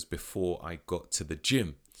videos before I got to the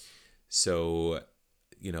gym. So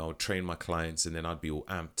I'd train my clients and then I'd be all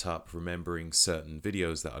amped up remembering certain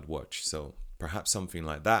videos that I'd watch. So perhaps something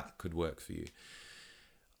like that could work for you.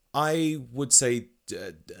 I would say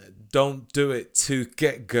don't do it to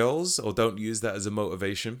get girls, or don't use that as a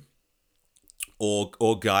motivation, or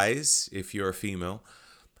guys if you're a female,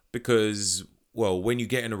 because when you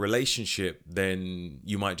get in a relationship, then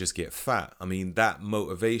you might just get fat. I mean, that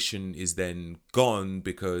motivation is then gone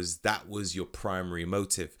because that was your primary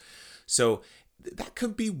motive. So that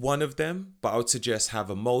could be one of them, but I would suggest have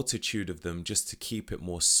a multitude of them just to keep it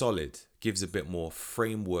more solid. Gives a bit more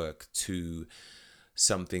framework to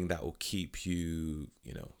something that will keep you,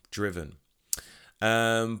 driven.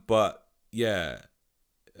 Have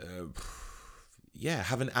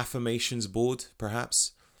an affirmations board,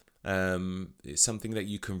 perhaps. It's something that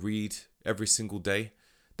you can read every single day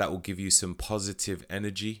that will give you some positive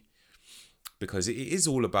energy, because it is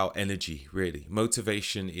all about energy, really.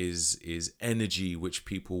 Motivation is energy which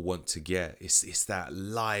people want to get. It's that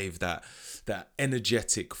live, that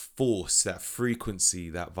energetic force, that frequency,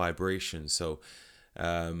 that vibration. So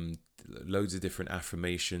loads of different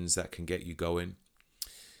affirmations that can get you going.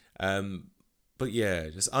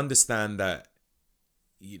 Just understand that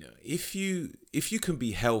if you can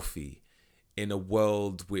be healthy in a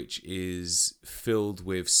world which is filled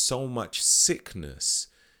with so much sickness,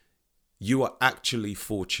 you are actually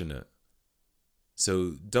fortunate.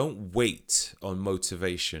 So don't wait on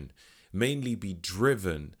motivation. Mainly be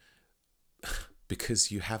driven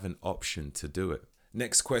because you have an option to do it.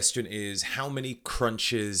 Next question is, how many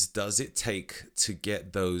crunches does it take to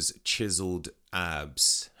get those chiseled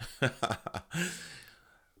abs?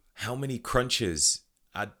 How many crunches?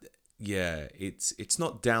 It's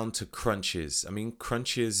not down to crunches. I mean,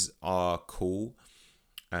 crunches are cool,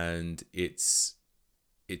 and it's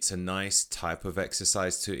a nice type of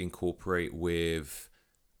exercise to incorporate with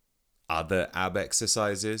other ab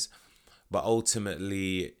exercises. But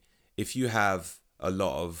ultimately, if you have a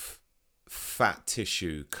lot of fat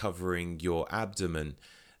tissue covering your abdomen,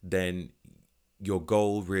 then your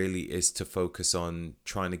goal really is to focus on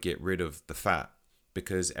trying to get rid of the fat,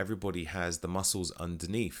 because everybody has the muscles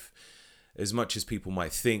underneath. As much as people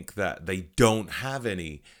might think that they don't have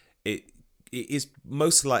any, it is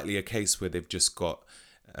most likely a case where they've just got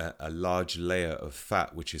a large layer of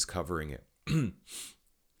fat which is covering it.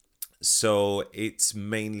 So it's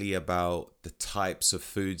mainly about the types of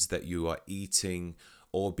foods that you are eating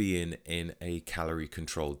or being in a calorie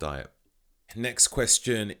controlled diet. Next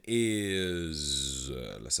question is,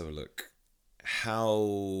 let's have a look.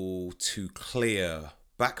 How to clear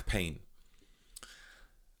back pain?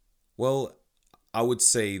 Well, I would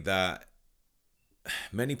say that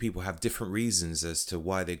many people have different reasons as to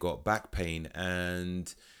why they got back pain,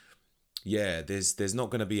 and there's not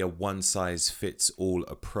going to be a one size fits all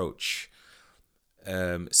approach.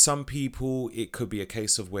 Some people, it could be a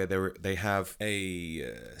case of where they have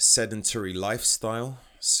a sedentary lifestyle.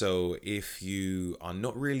 So if you are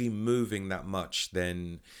not really moving that much,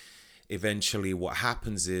 then eventually what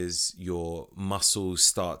happens is your muscles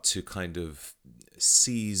start to kind of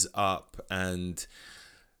seize up and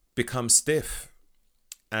become stiff.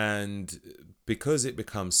 And because it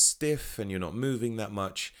becomes stiff and you're not moving that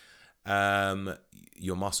much,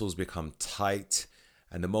 your muscles become tight,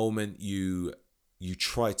 and the moment you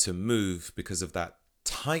try to move because of that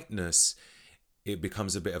tightness, it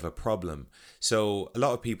becomes a bit of a problem. So a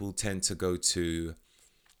lot of people tend to go to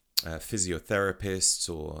physiotherapists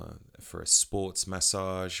or for a sports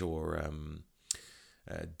massage or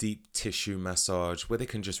deep tissue massage, where they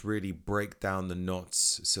can just really break down the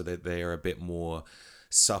knots so that they are a bit more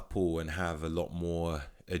supple and have a lot more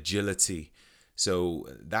agility. So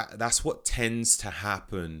that's what tends to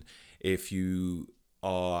happen if you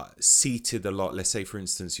are seated a lot. Let's say, for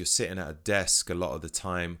instance, you're sitting at a desk a lot of the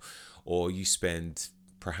time, or you spend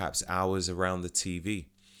perhaps hours around the TV.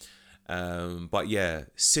 But yeah,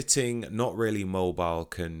 sitting, not really mobile,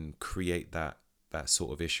 can create that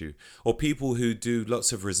sort of issue. Or people who do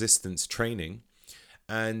lots of resistance training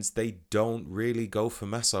and they don't really go for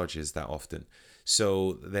massages that often.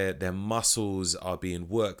 So their muscles are being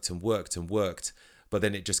worked and worked and worked, but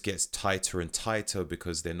then it just gets tighter and tighter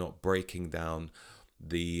because they're not breaking down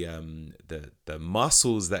the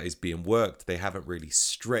muscles that is being worked. They haven't really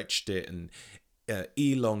stretched it and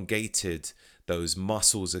elongated those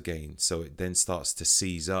muscles again. So it then starts to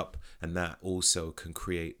seize up, and that also can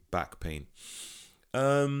create back pain.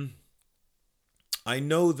 I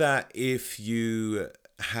know that if you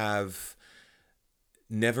have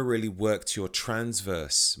never really worked your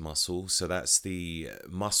transverse muscle, so that's the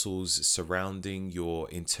muscles surrounding your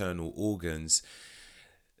internal organs,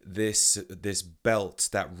 this belt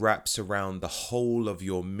that wraps around the whole of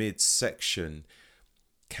your midsection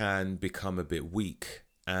can become a bit weak,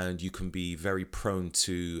 and you can be very prone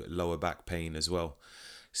to lower back pain as well.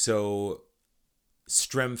 So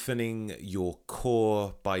strengthening your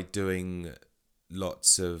core by doing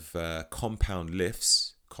lots of compound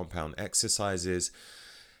lifts, compound exercises,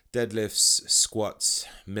 deadlifts, squats,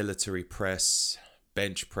 military press,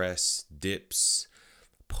 bench press, dips,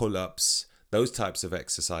 pull-ups, those types of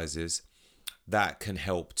exercises, that can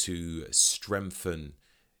help to strengthen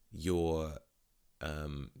your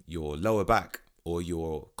lower back or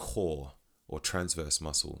your core or transverse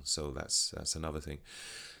muscle. So that's another thing.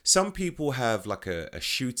 Some people have like a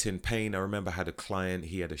shoot in pain. I remember I had a client,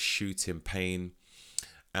 he had a shoot in pain,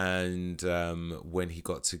 and when he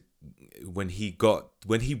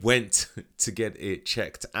went to get it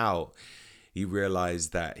checked out, he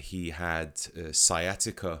realized that he had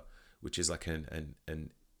sciatica, which is like an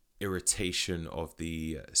irritation of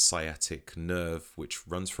the sciatic nerve, which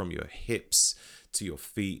runs from your hips to your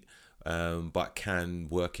feet, but can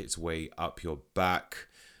work its way up your back.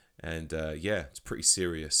 And it's pretty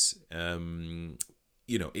serious.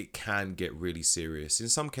 It can get really serious. In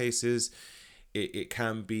some cases, it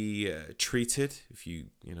can be treated if you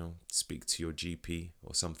speak to your GP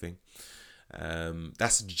or something.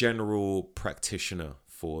 That's a general practitioner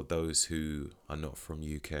for those who are not from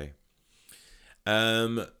UK.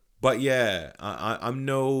 But yeah, I'm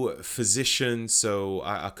no physician, so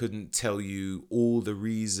I couldn't tell you all the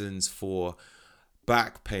reasons for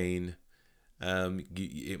back pain.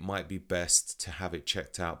 It might be best to have it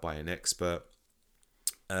checked out by an expert.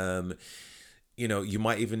 You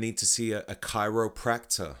might even need to see a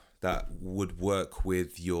chiropractor that would work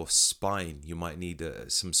with your spine. You might need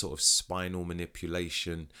some sort of spinal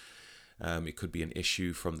manipulation. It could be an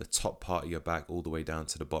issue from the top part of your back all the way down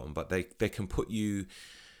to the bottom, but they can put you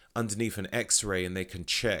underneath an x-ray and they can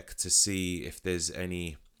check to see if there's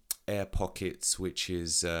any air pockets which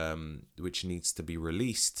needs to be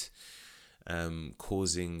released,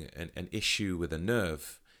 causing an issue with a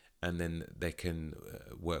nerve, and then they can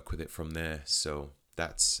work with it from there. So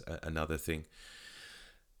that's another thing.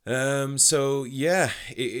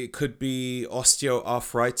 It could be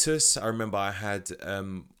osteoarthritis. I remember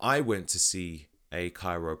I went to see a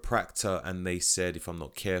chiropractor, and they said if I'm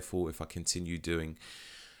not careful, if I continue doing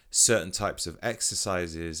certain types of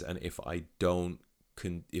exercises, and if I don't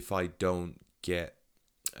get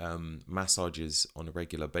massages on a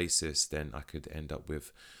regular basis, then I could end up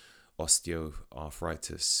with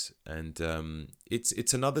osteoarthritis. And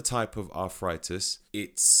it's another type of arthritis.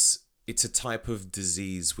 It's a type of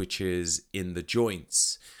disease which is in the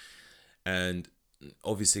joints, and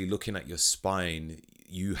obviously looking at your spine,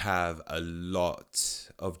 you have a lot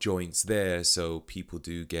of joints there, so people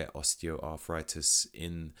do get osteoarthritis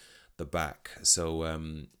in the back. So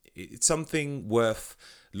it's something worth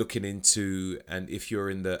looking into, and if you're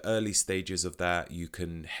in the early stages of that, you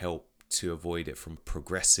can help to avoid it from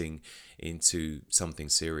progressing into something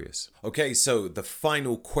serious. Okay, so the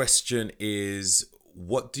final question is,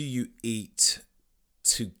 what do you eat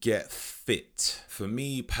to get fit? For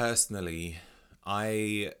me personally,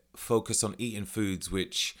 I focus on eating foods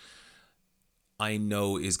which I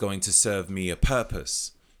know is going to serve me a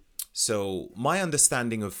purpose. So my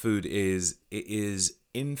understanding of food is it is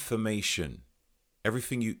information.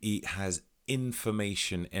 Everything you eat has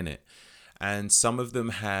information in it. And some of them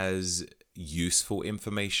has useful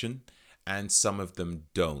information and some of them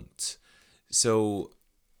don't. So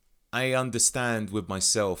I understand with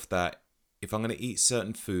myself that if I'm going to eat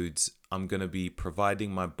certain foods, I'm going to be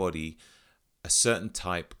providing my body a certain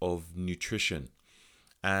type of nutrition.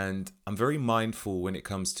 And I'm very mindful when it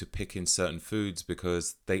comes to picking certain foods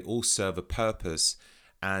because they all serve a purpose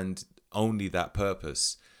and only that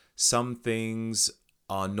purpose. Some things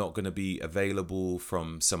are not going to be available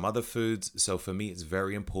from some other foods. So for me, it's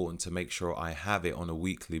very important to make sure I have it on a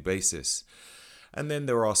weekly basis. And then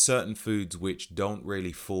there are certain foods which don't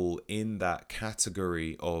really fall in that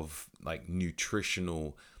category of like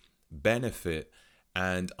nutritional benefit.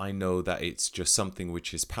 And I know that it's just something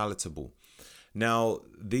which is palatable. Now,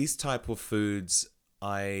 these type of foods,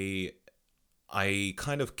 I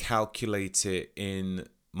kind of calculate it in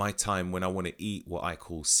my time when I want to eat what I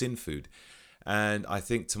call sin food. And I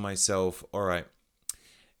think to myself, all right,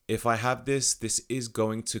 if I have this is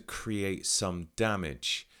going to create some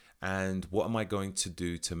damage. And what am I going to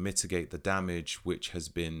do to mitigate the damage which has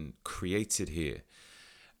been created here?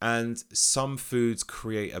 And some foods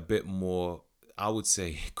create a bit more, I would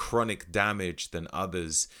say, chronic damage than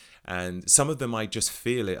others. And some of them I just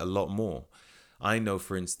feel it a lot more. I know,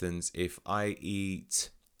 for instance, if I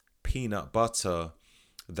eat peanut butter,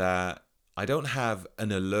 that I don't have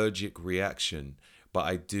an allergic reaction, but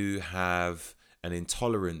I do have an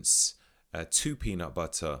intolerance to peanut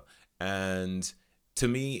butter. And to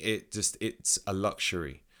me, it's a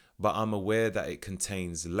luxury. But I'm aware that it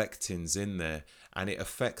contains lectins in there and it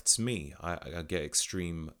affects me. I get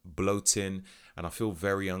extreme bloating and I feel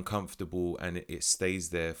very uncomfortable and it stays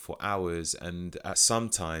there for hours, and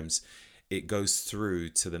sometimes it goes through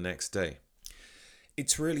to the next day.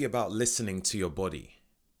 It's really about listening to your body.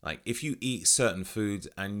 Like if you eat certain foods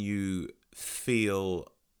and you feel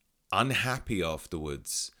unhappy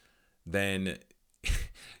afterwards, then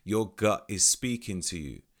your gut is speaking to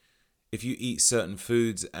you. If you eat certain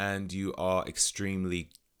foods and you are extremely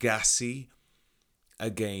gassy,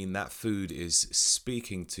 again, that food is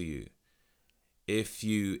speaking to you. If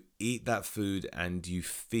you eat that food and you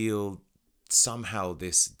feel somehow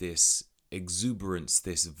this exuberance,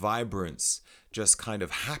 this vibrance, just kind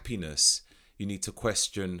of happiness, you need to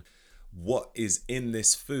question what is in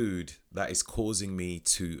this food that is causing me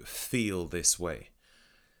to feel this way.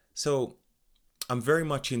 So I'm very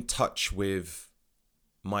much in touch with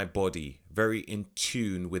my body, very in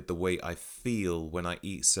tune with the way I feel when I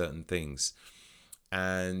eat certain things.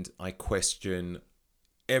 And I question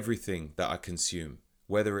everything that I consume,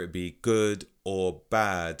 whether it be good or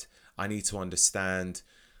bad. I need to understand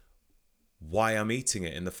why I'm eating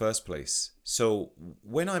it in the first place. So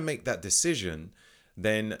when I make that decision,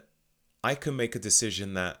 then I can make a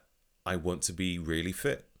decision that I want to be really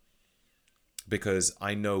fit, because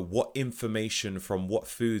I know what information from what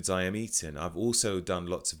foods I am eating. I've also done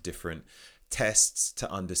lots of different tests to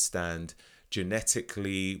understand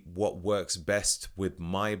genetically what works best with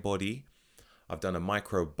my body. I've done a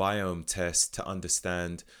microbiome test to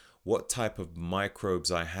understand what type of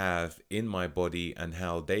microbes I have in my body and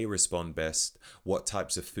how they respond best. What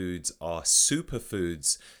types of foods are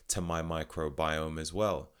superfoods to my microbiome as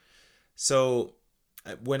well. So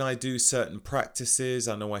when I do certain practices,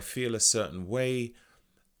 I know I feel a certain way.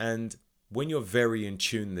 And when you're very in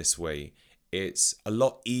tune this way, it's a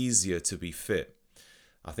lot easier to be fit.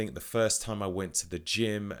 I think the first time I went to the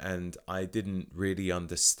gym and I didn't really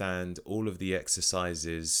understand all of the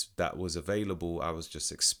exercises that was available, I was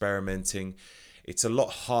just experimenting. It's a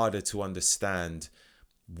lot harder to understand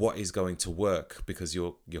what is going to work because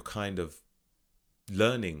you're kind of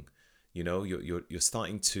learning, you're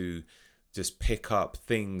starting to just pick up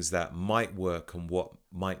things that might work and what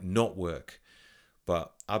might not work.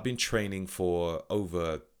 But I've been training for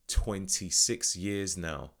over 26 years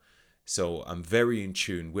now. So I'm very in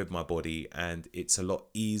tune with my body and it's a lot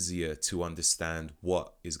easier to understand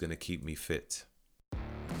what is going to keep me fit.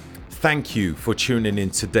 Thank you for tuning in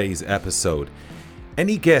today's episode.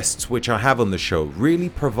 Any guests which I have on the show really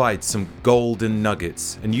provide some golden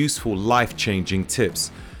nuggets and useful life-changing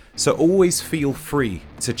tips. So always feel free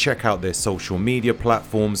to check out their social media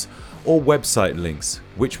platforms or website links,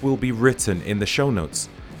 which will be written in the show notes.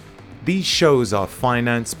 These shows are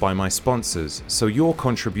financed by my sponsors, so your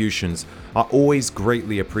contributions are always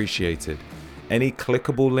greatly appreciated. Any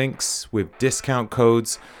clickable links with discount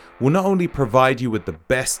codes will not only provide you with the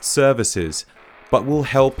best services, but will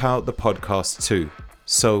help out the podcast too.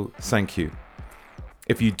 So thank you.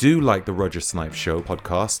 If you do like the Roger Snipes Show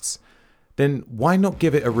podcasts, then why not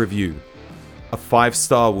give it a review? A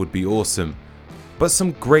 5-star would be awesome. But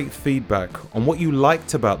some great feedback on what you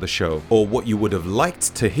liked about the show or what you would have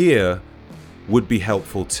liked to hear would be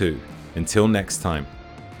helpful too. Until next time.